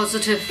 that's a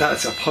positive.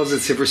 That's a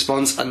positive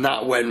response, and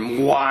that went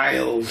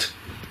wild.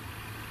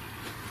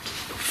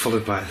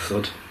 Followed by a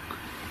thud.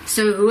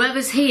 So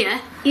whoever's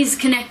here is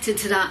connected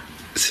to that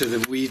To the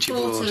Ouija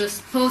board. The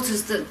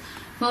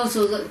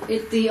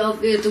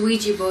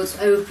Ouija board's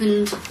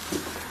opened.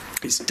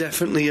 It's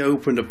definitely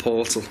opened a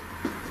portal.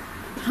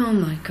 Oh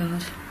my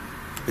god.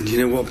 And you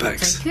know what,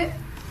 Bex? Take it.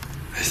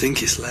 I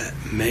think it's let,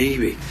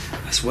 maybe,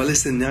 as well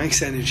as the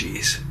nice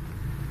energies,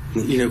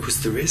 you know, because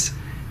there is,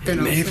 They're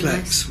it may not have so let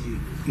nice. some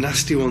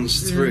nasty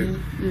ones through,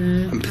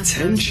 and that's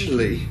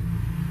potentially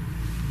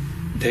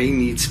they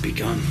need to be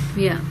gone.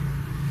 Yeah.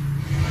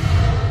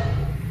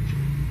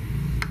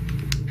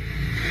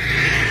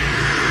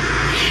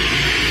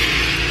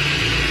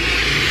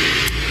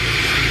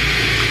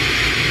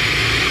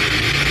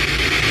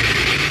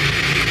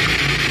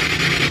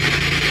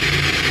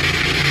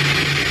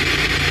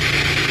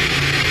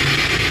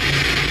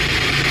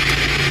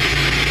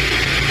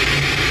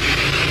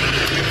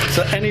 Is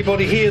there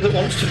anybody here that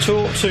wants to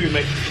talk to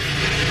me?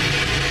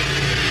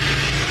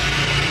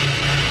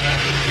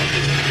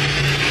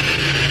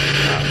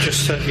 I've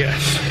just said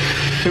yes.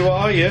 Who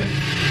are you?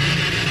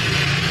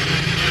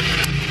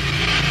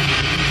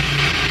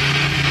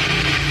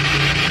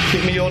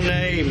 Give me your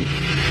name.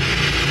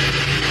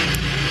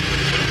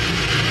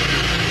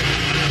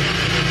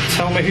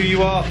 Tell me who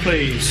you are,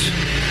 please.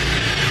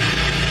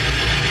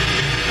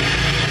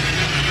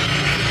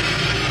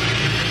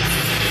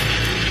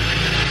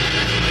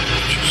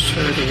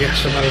 Heard a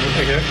yes a moment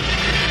ago.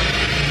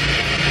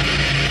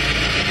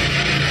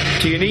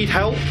 Do you need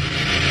help?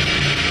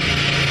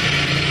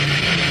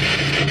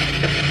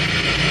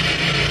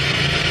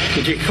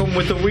 Did you come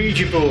with the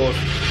Ouija board?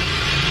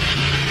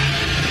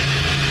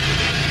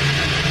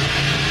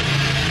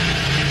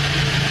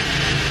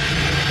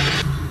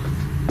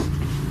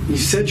 You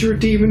said you're a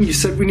demon, you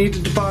said we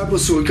needed the Bible,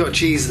 so we got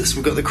Jesus,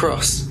 we got the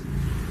cross.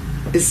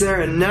 Is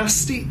there a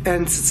nasty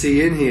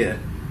entity in here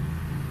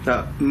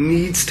that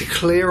needs to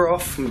clear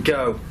off and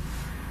go?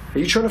 Are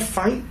you trying to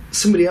fight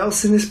somebody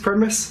else in this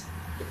premise?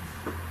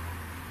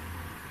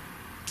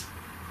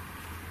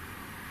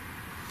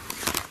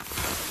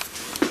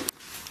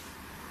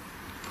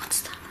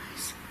 What's that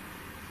noise?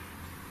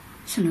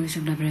 It's a noise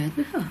I've never heard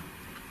before.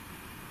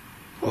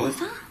 What was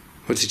that?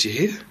 What did you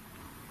hear?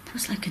 That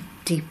was like a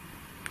deep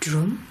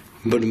drum.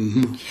 But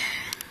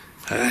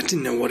I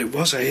didn't know what it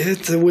was. I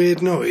heard the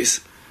weird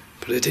noise,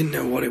 but I didn't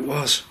know what it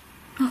was.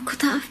 What could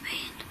that have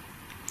been?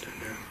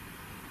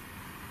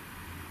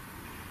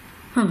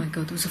 Oh my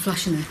god, there was a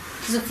flash in there.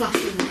 There's a flash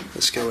in there.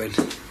 Let's go in.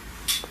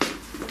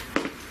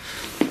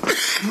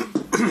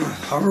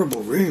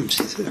 Horrible rooms,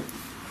 is it?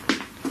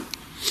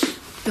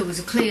 There was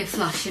a clear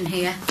flash in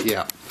here.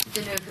 Yeah.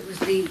 Don't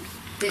really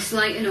this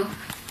lighting up.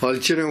 Well,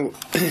 do you know,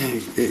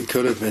 it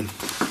could have been.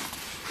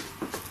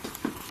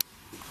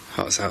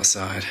 Oh, it's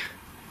outside.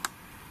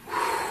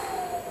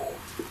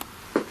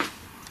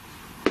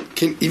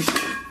 Can you...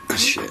 Oh,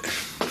 shit.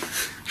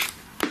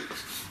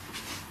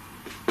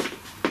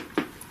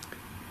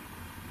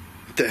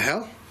 What the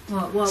hell?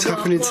 What's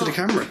happening to the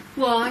camera?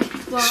 Why?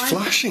 It's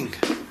flashing.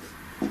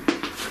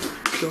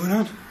 What's going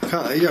on?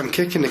 I'm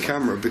kicking the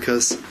camera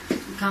because... I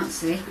can't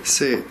see.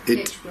 See it?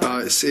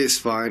 It's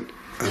fine.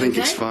 I think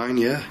it's fine,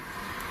 yeah.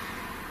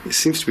 It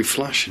seems to be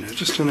flashing. I'm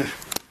just trying to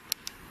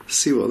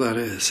see what that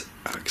is.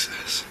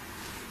 Access.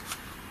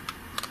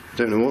 I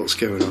don't know what's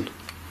going on.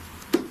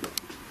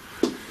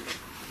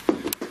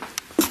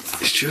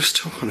 It's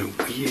just on a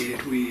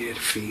weird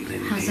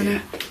feeling in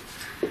here.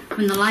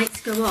 When the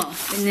lights go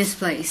off in this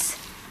place,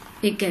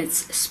 it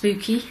gets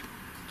spooky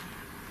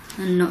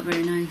and not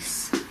very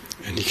nice.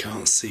 And you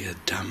can't see a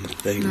damn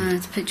thing. No,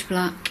 it's pitch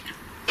black.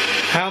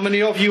 How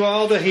many of you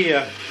are there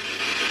here?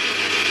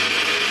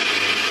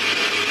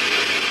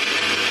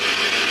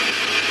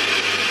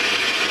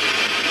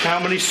 How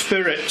many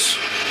spirits?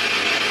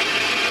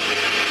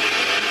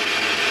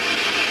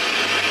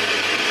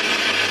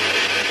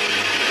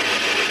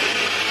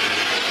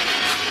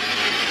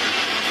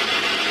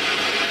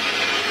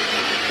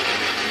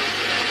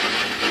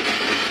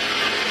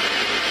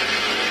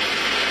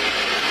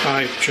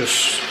 I've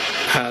just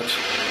had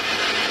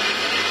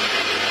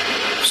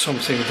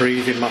something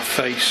breathe in my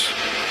face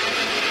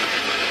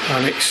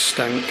and it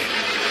stank.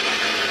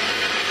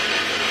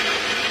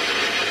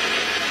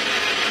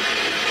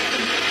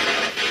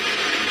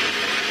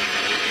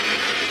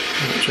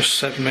 And it just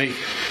said me.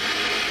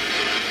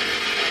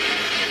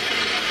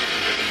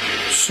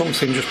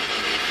 Something just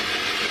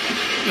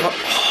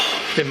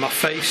in my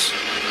face.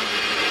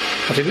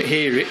 I didn't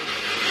hear it.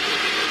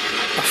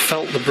 I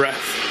felt the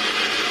breath.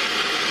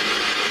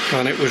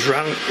 And it was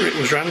rank,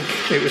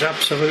 it was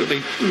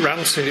absolutely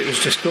rancid, it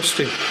was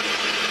disgusting.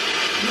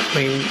 I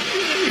mean,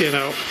 you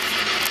know,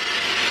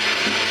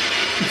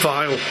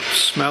 vile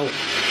smell,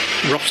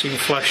 rotting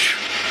flesh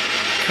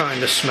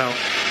kind of smell.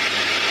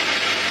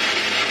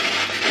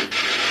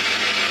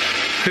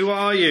 Who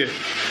are you?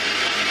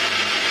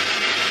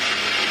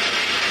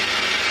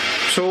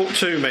 Talk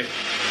to me.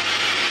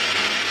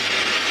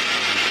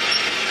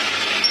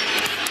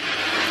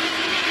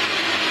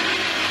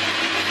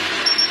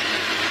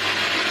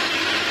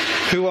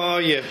 Who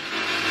are you?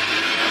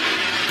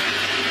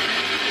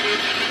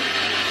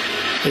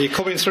 Are you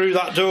coming through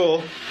that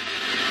door?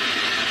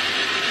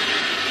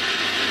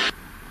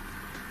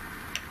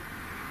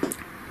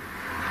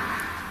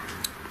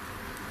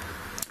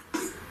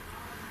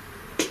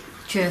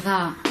 Do you hear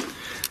that?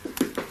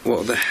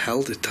 What the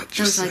hell did that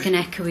just say? Sounds like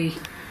an echoey.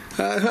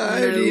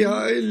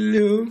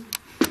 Hello.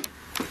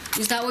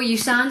 Is that what you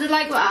sounded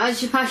like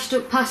as you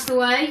passed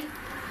away?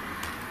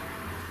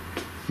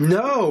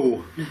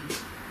 No.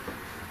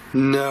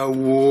 No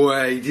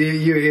way.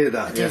 Did you hear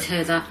that? I did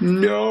hear that.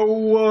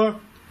 No.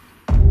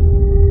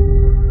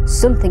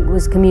 Something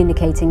was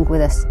communicating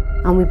with us,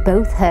 and we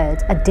both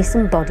heard a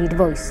disembodied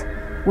voice,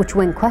 which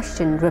when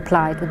questioned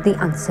replied with the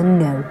answer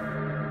no.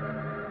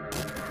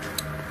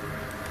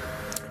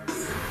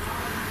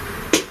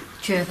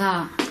 Do you hear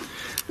that?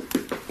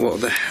 What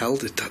the hell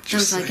did that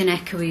just say? Sounds like an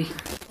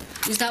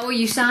echoey. Is that what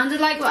you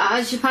sounded like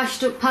as you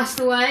passed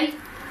away?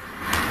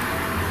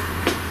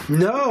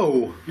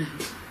 No.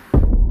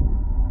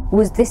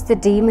 Was this the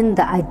demon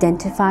that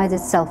identified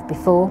itself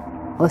before,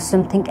 or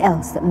something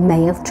else that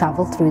may have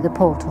travelled through the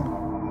portal?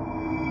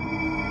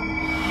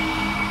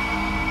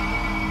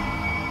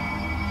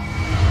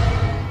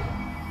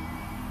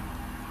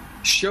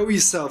 Show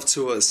yourself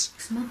to us.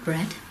 Smell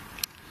bread.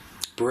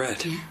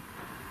 Bread? Yeah.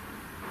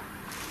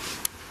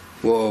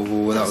 Whoa,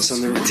 that was on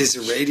the... There's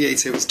a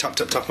radiator. It was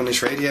top on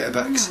this radiator,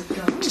 Bex. Oh my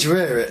God. Did you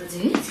hear it? I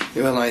did.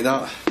 It went like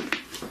that.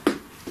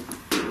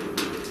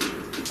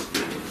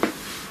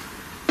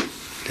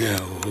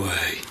 No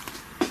way.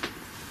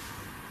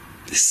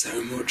 There's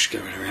so much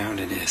going around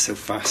in here so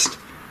fast.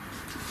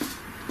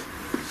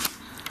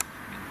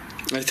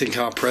 I think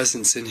our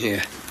presence in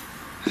here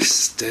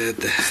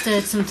stirred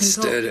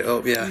Stirred it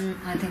up, yeah.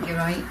 I think you're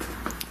right.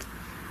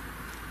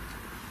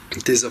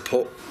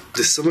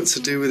 There's something to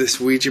do with this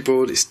Ouija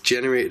board. It's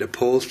generated a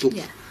portal.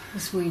 Yeah,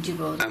 this Ouija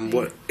board. And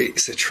what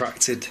it's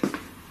attracted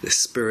the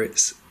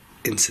spirits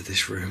into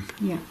this room.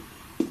 Yeah.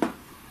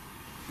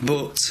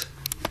 But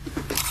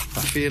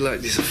I feel like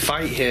there's a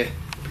fight here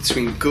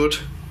between good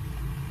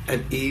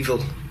and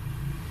evil.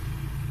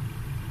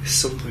 There's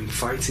something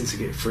fighting to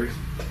get through.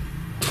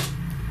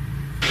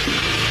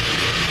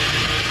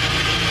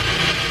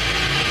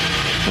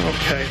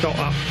 Okay, got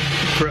that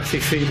breathy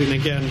feeling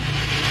again.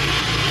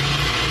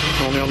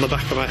 Only on the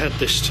back of my head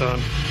this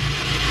time.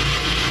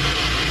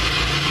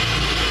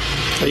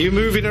 Are you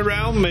moving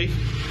around me?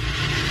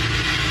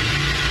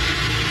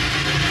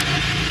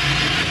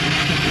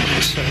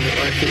 It sounded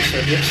like it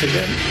said yes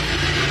again.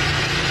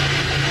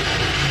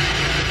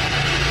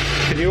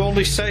 Can you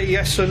only say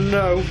yes and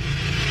no?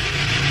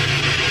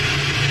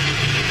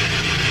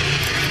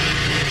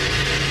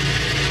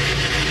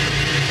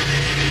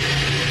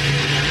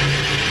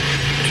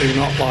 do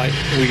not like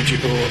Ouija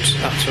boards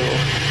at all.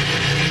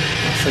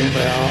 I think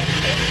they are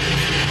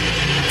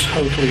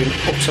totally and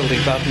utterly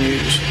bad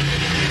news.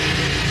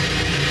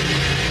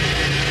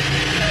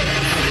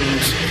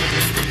 And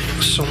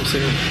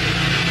something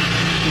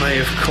may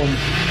have come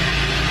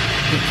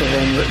with the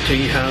one that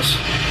Dee has.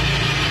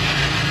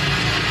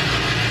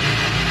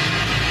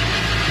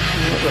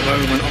 At the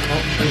moment I'm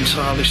not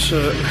entirely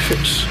certain if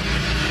it's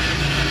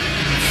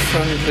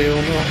friendly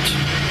or not.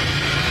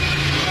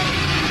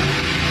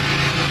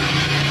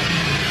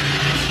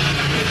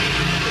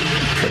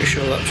 I'm pretty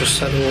sure that just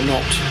said or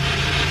not.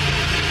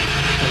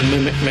 And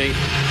mimic me.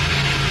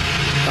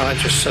 I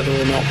just said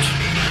or not.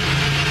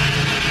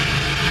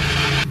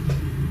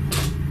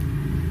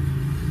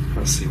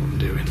 Let's see what I'm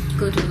doing.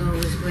 Good will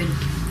always win.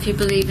 If you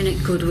believe in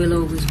it, good will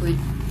always win.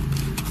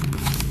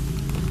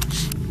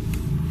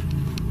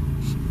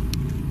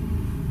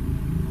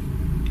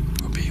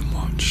 We're being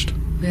watched.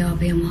 We are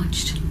being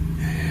watched.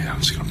 Yeah,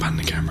 I'm just going to pan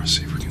the camera and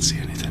see if we can see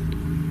anything.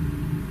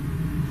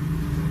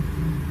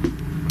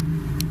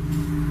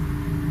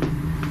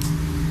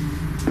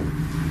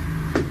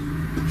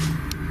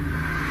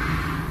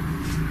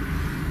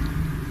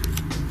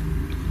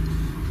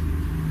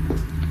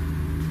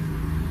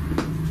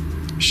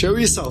 Show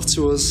yourself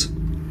to us.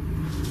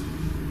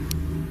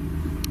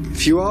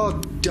 If you are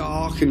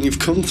dark and you've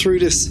come through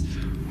this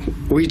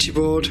Ouija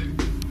board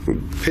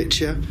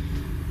picture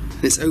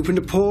and it's opened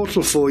a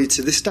portal for you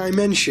to this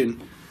dimension,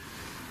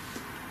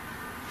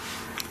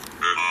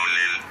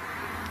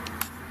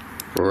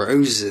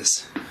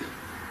 roses.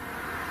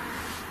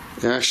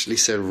 It actually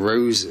said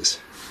roses.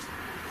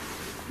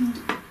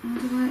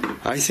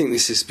 I think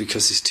this is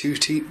because there's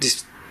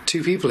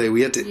two people here.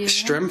 We had to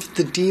strength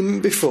the demon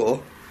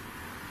before,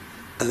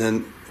 and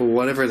then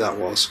whatever that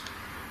was,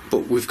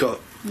 but we've got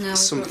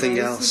something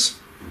else.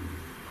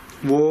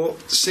 Whoa!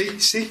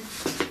 See?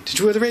 Did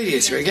you wear the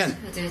radiator again?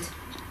 I did.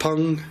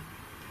 Pong.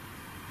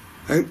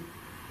 Oh,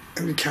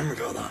 how did the camera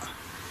got that?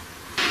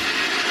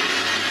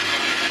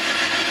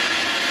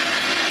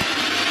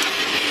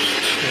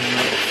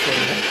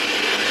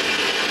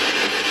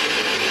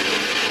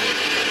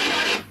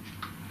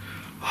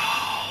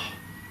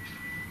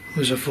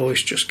 There's a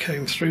voice just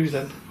came through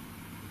then.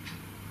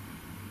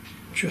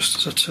 Just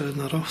as I turned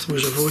that off, there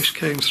was a voice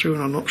came through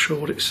and I'm not sure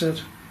what it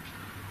said.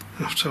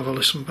 I have to have a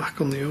listen back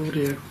on the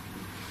audio.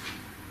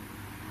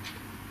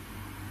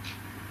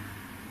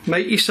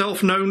 Make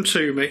yourself known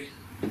to me.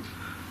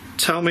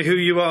 Tell me who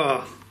you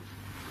are.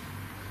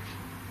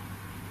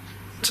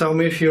 Tell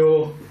me if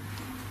you're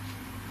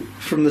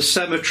from the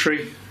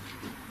cemetery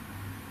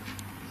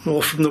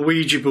or from the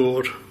Ouija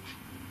board.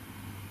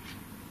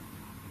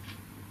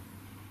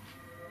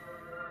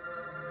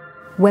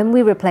 When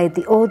we replayed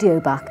the audio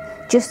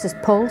back, just as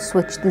Paul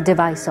switched the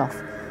device off,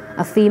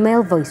 a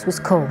female voice was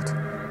caught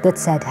that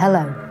said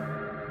hello.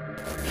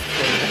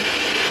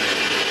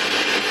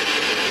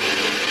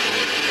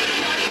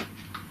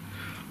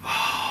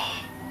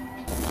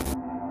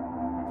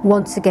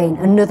 Once again,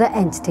 another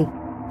entity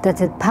that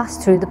had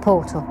passed through the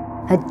portal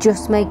had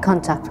just made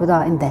contact with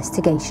our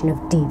investigation of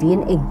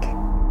Deviant Inc.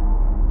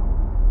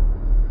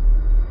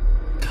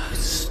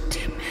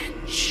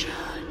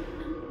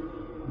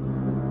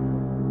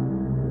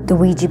 The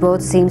Ouija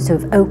board seems to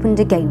have opened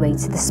a gateway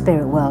to the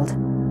spirit world,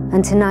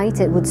 and tonight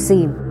it would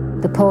seem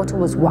the portal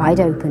was wide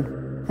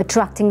open,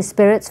 attracting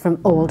spirits from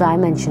all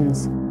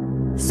dimensions.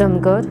 Some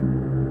good,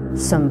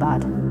 some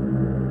bad.